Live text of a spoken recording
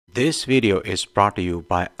This video is brought to you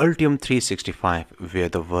by Altium 365, where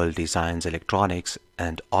the world designs electronics,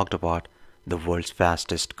 and Octopart, the world's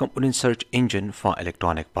fastest component search engine for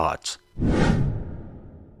electronic parts.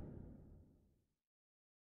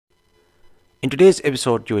 In today's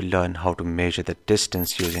episode, you will learn how to measure the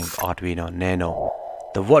distance using Arduino Nano,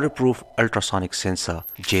 the waterproof ultrasonic sensor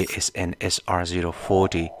JSN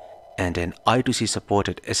SR040, and an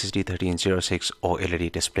I2C-supported SSD1306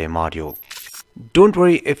 Oled display module. Don't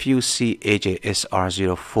worry if you see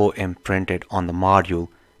AJSR04M printed on the module.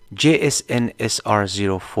 JSN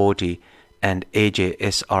SR040 and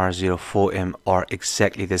AJSR04M are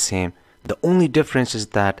exactly the same. The only difference is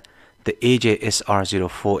that the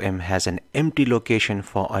AJSR04M has an empty location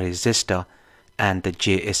for a resistor and the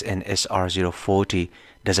JSN SR040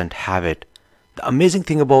 doesn't have it. The amazing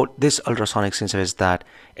thing about this ultrasonic sensor is that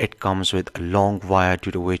it comes with a long wire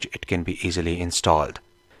due to which it can be easily installed.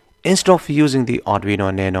 Instead of using the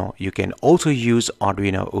Arduino Nano, you can also use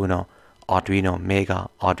Arduino Uno, Arduino Mega,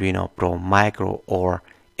 Arduino Pro Micro, or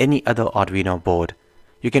any other Arduino board.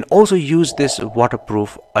 You can also use this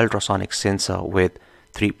waterproof ultrasonic sensor with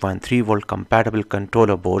 3.3 volt compatible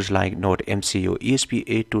controller boards like Nodemcu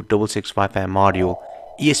ESP8266 Wi-Fi module,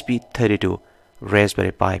 ESP32,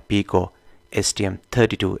 Raspberry Pi Pico,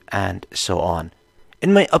 STM32, and so on.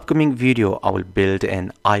 In my upcoming video, I will build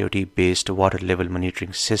an IoT-based water level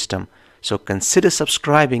monitoring system, so consider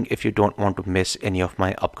subscribing if you don't want to miss any of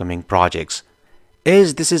my upcoming projects.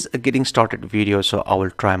 As this is a getting started video, so I will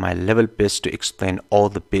try my level best to explain all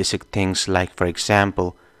the basic things, like for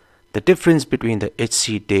example, the difference between the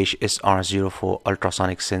HC-SR04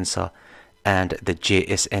 ultrasonic sensor and the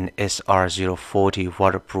JSN SR040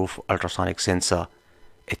 waterproof ultrasonic sensor,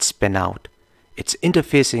 its pinout, its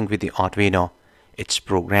interfacing with the Arduino, its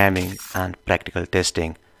programming, and practical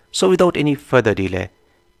testing. So without any further delay,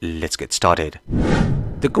 let's get started.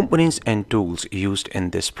 The components and tools used in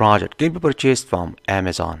this project can be purchased from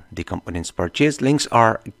Amazon. The components purchase links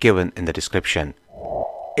are given in the description.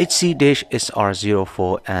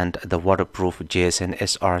 HC-SR04 and the waterproof JSN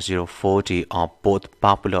SR040 are both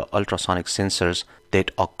popular ultrasonic sensors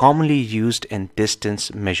that are commonly used in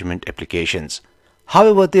distance measurement applications.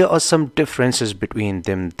 However, there are some differences between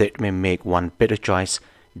them that may make one better choice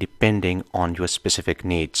depending on your specific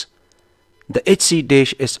needs. The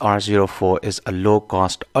HC-SR04 is a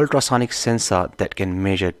low-cost ultrasonic sensor that can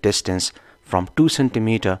measure distance from 2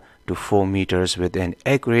 cm to 4 meters with an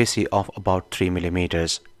accuracy of about 3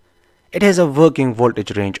 mm. It has a working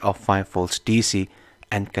voltage range of 5 volts DC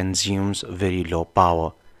and consumes very low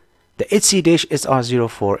power. The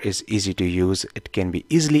HC-SR04 is easy to use. It can be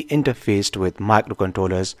easily interfaced with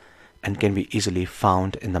microcontrollers and can be easily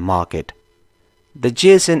found in the market. The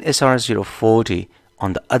JSN SR040,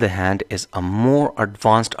 on the other hand, is a more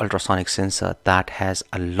advanced ultrasonic sensor that has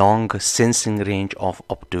a longer sensing range of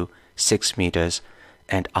up to 6 meters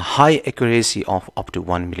and a high accuracy of up to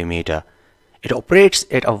 1 mm. It operates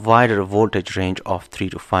at a wider voltage range of 3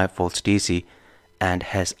 to 5 volts DC and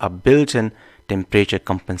has a built-in temperature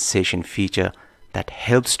compensation feature that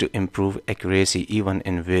helps to improve accuracy even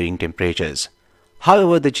in varying temperatures.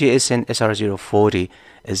 However, the JSN SR040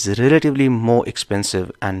 is relatively more expensive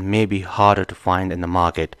and may be harder to find in the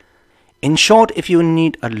market. In short, if you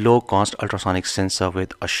need a low-cost ultrasonic sensor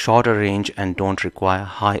with a shorter range and don't require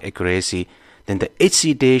high accuracy, then the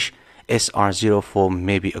HC-SR04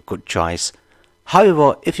 may be a good choice.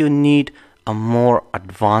 However, if you need a more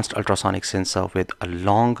advanced ultrasonic sensor with a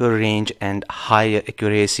longer range and higher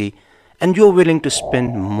accuracy, and you're willing to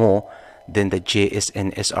spend more, then the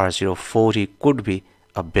JSN SR040 could be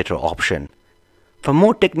a better option. For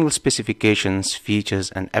more technical specifications, features,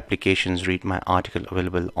 and applications, read my article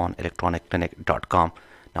available on electronicclinic.com.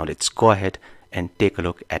 Now let's go ahead and take a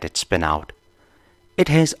look at its pinout. It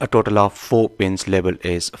has a total of 4 pins labeled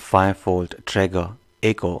as 5 volt, trigger,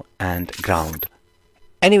 echo, and ground.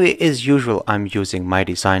 Anyway, as usual, I'm using my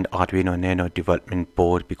designed Arduino Nano development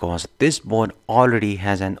board because this board already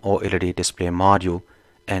has an OLED display module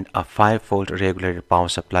and a 5 volt regulated power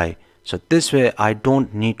supply. So this way I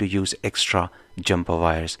don't need to use extra jumper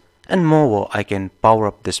wires. And moreover, I can power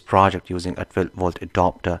up this project using a 12 volt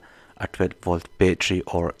adapter, a 12 volt battery,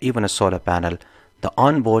 or even a solar panel. The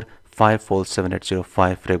onboard 5 volt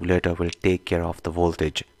 7805 regulator will take care of the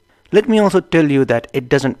voltage. Let me also tell you that it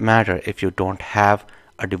doesn't matter if you don't have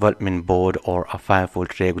a development board or a 5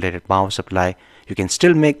 volt regulated power supply. You can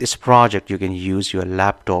still make this project. You can use your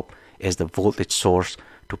laptop as the voltage source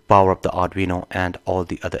to power up the Arduino and all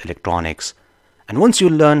the other electronics. And once you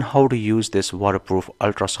learn how to use this waterproof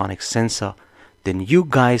ultrasonic sensor, then you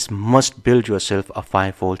guys must build yourself a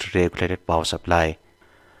 5 volt regulated power supply.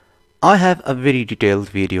 I have a very detailed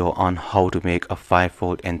video on how to make a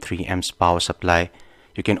 5V and 3A power supply.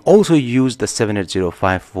 You can also use the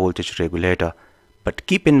 7805 voltage regulator, but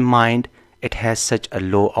keep in mind it has such a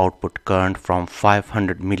low output current from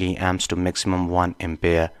 500 milliamps to maximum 1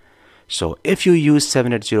 ampere. So if you use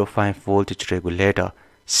 7805 voltage regulator,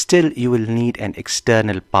 still you will need an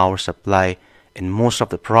external power supply in most of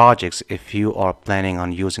the projects if you are planning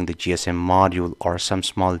on using the GSM module or some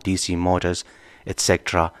small DC motors,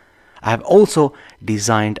 etc. I have also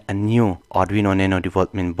designed a new Arduino Nano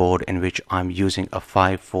development board in which I'm using a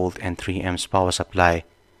 5V and 3A power supply.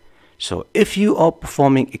 So if you are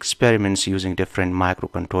performing experiments using different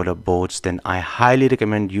microcontroller boards, then I highly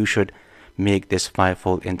recommend you should make this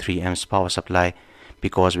 5V and 3A power supply,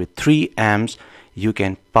 because with 3 amps you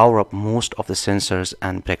can power up most of the sensors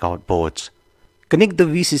and breakout boards. Connect the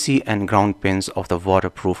VCC and ground pins of the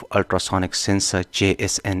waterproof ultrasonic sensor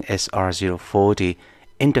JSN-SR040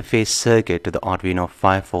 interface circuit to the Arduino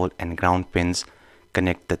 5V and ground pins.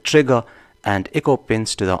 Connect the trigger and echo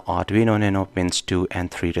pins to the Arduino Nano pins 2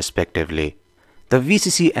 and 3 respectively. The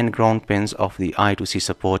VCC and ground pins of the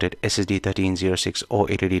I2C-supported SSD1306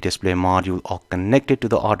 Oled display module are connected to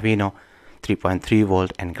the Arduino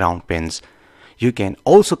 3.3V and ground pins. You can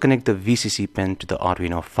also connect the VCC pin to the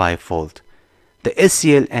Arduino 5V. The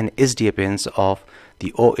SCL and SDA pins of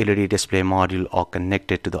the OLED display module are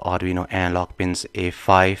connected to the Arduino analog pins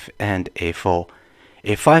A5 and A4.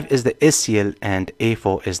 A5 is the SCL and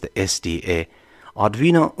A4 is the SDA.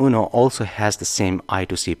 Arduino Uno also has the same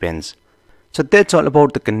I2C pins. So that's all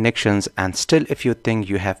about the connections, and still if you think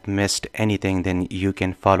you have missed anything, then you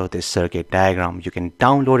can follow this circuit diagram. You can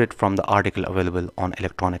download it from the article available on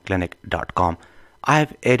electronicclinic.com. I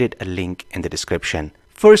have added a link in the description.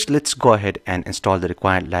 First, let's go ahead and install the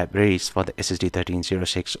required libraries for the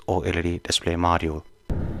SSD1306 Oled display module.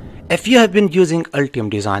 If you have been using Altium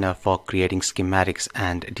Designer for creating schematics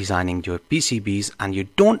and designing your PCBs and you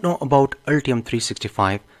don't know about Altium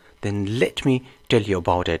 365, then let me tell you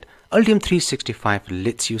about it. Altium 365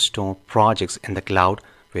 lets you store projects in the cloud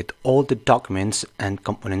with all the documents and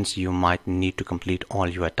components you might need to complete all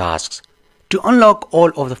your tasks. To unlock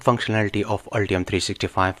all of the functionality of Altium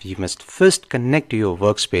 365, you must first connect to your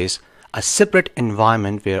workspace, a separate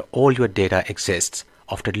environment where all your data exists.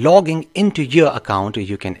 After logging into your account,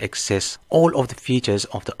 you can access all of the features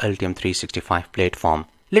of the Altium 365 platform.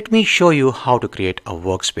 Let me show you how to create a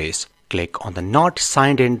workspace. Click on the Not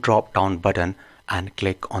Signed In drop-down button and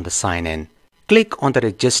click on the Sign In. Click on the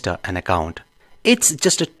Register an Account. It's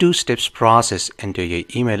just a two-step process. Enter your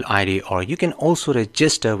email ID, or you can also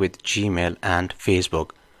register with Gmail and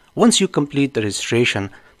Facebook. Once you complete the registration,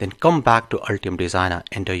 then come back to Altium Designer,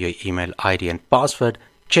 enter your email ID and password,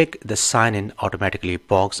 check the Sign In automatically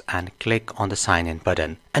box and click on the Sign In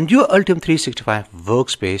button. And your Altium 365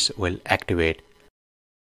 workspace will activate.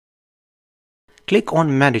 Click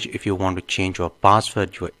on Manage if you want to change your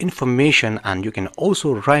password, your information, and you can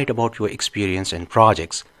also write about your experience in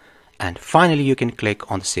projects. And finally, you can click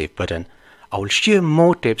on the Save button. I will share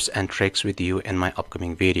more tips and tricks with you in my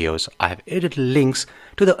upcoming videos. I have added links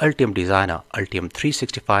to the Altium Designer, Altium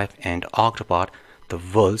 365 and Octopart, the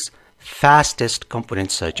world's fastest component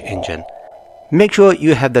search engine. Make sure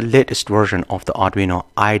you have the latest version of the Arduino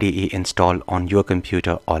IDE installed on your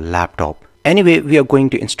computer or laptop. Anyway, we are going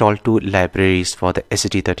to install two libraries for the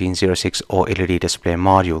SSD1306 Oled display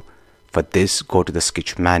module. For this, go to the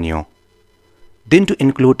Sketch menu. Then to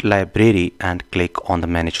include library and click on the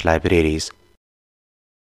Manage Libraries.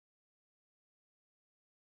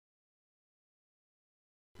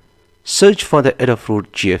 Search for the Adafruit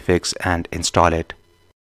GFX and install it.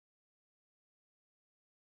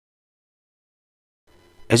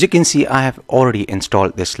 As you can see, I have already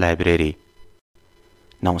installed this library.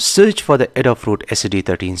 Now search for the Adafruit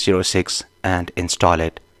SSD1306 and install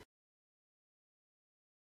it.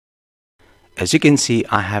 As you can see,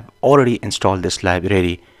 I have already installed this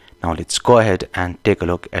library. Now let's go ahead and take a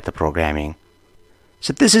look at the programming.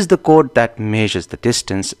 So this is the code that measures the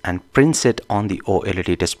distance and prints it on the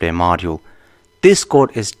OLED display module. This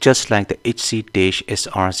code is just like the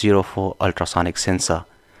HC-SR04 ultrasonic sensor.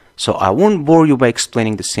 So I won't bore you by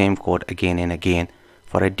explaining the same code again and again.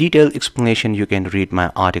 For a detailed explanation, you can read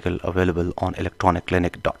my article available on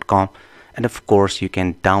electronicclinic.com, and of course you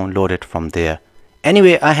can download it from there.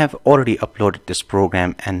 Anyway, I have already uploaded this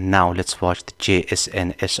program, and now let's watch the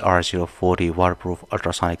JSN-SR040 waterproof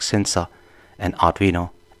ultrasonic sensor and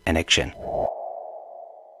Arduino in action.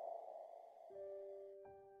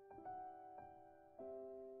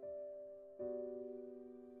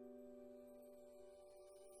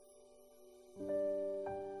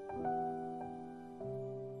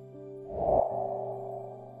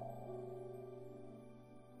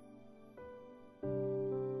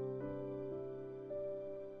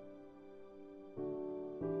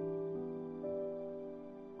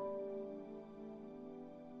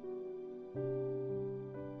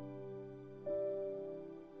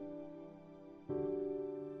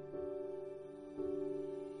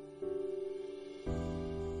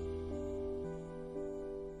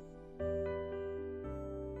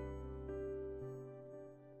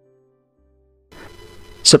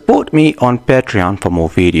 Support me on Patreon for more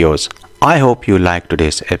videos. I hope you liked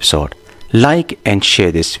today's episode. Like and share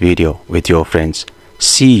this video with your friends.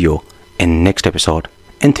 See you in next episode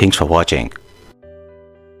and thanks for watching.